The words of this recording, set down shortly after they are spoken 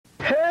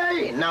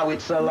say, now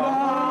it's a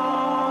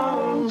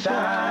long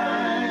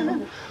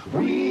time.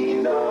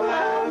 We don't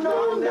have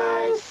no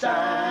nice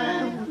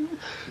time.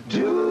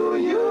 Do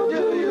you,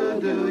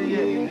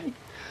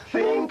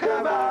 think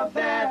about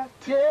that,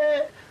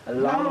 yeah. A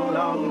long,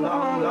 long,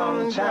 long,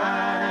 long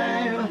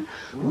time.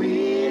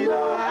 We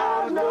don't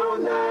have no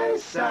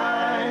nice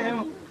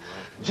time.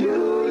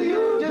 Do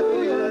you,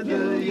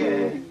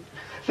 yeah.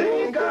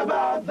 Think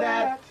about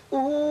that,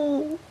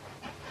 ooh.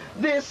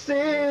 This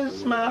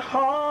is my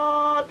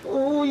heart,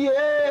 ooh,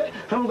 yeah.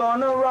 I'm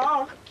gonna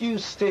rock you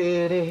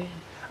steady.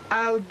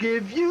 I'll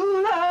give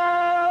you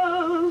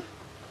love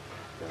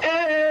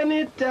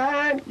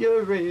anytime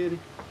you're ready.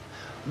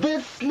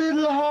 This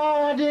little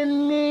heart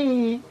in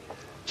me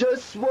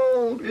just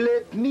won't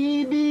let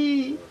me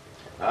be.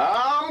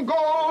 I'm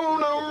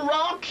gonna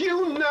rock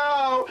you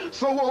now,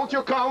 so won't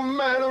you come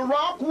and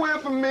rock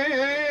with me?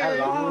 A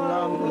long,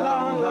 long,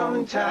 long,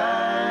 long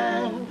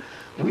time.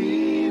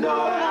 We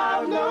don't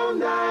have no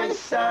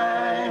nice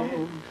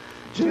time.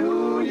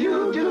 Do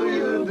you,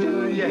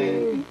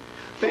 yeah.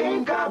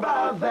 Think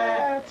about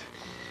that.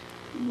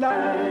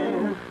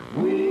 Line.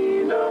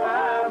 We don't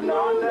have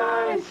no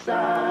nice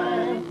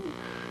time.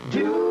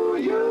 Do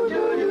you,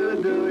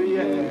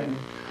 yeah.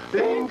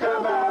 Think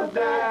about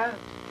that.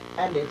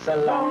 And it's a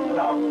long,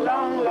 long,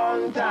 long,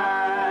 long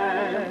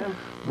time.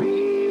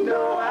 We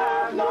don't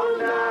have no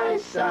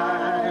nice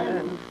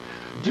time.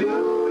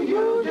 Do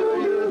you,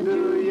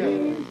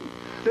 yeah.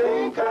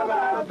 Think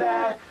about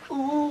that.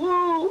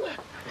 Ooh,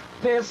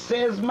 this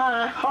is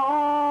my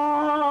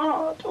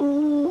heart.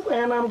 Ooh,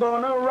 and I'm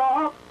gonna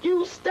rock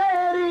you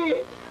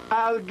steady.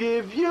 I'll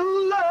give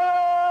you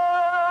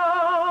love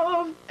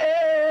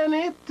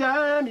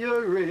anytime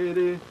you're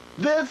ready.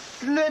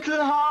 This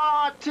little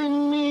heart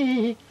in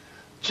me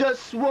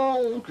just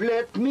won't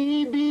let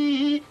me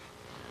be.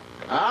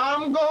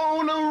 I'm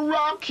gonna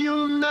rock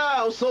you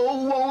now, so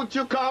won't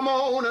you come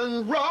on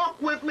and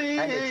rock with me?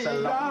 And it's a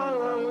long,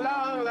 long,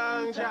 long,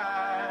 long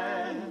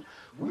time.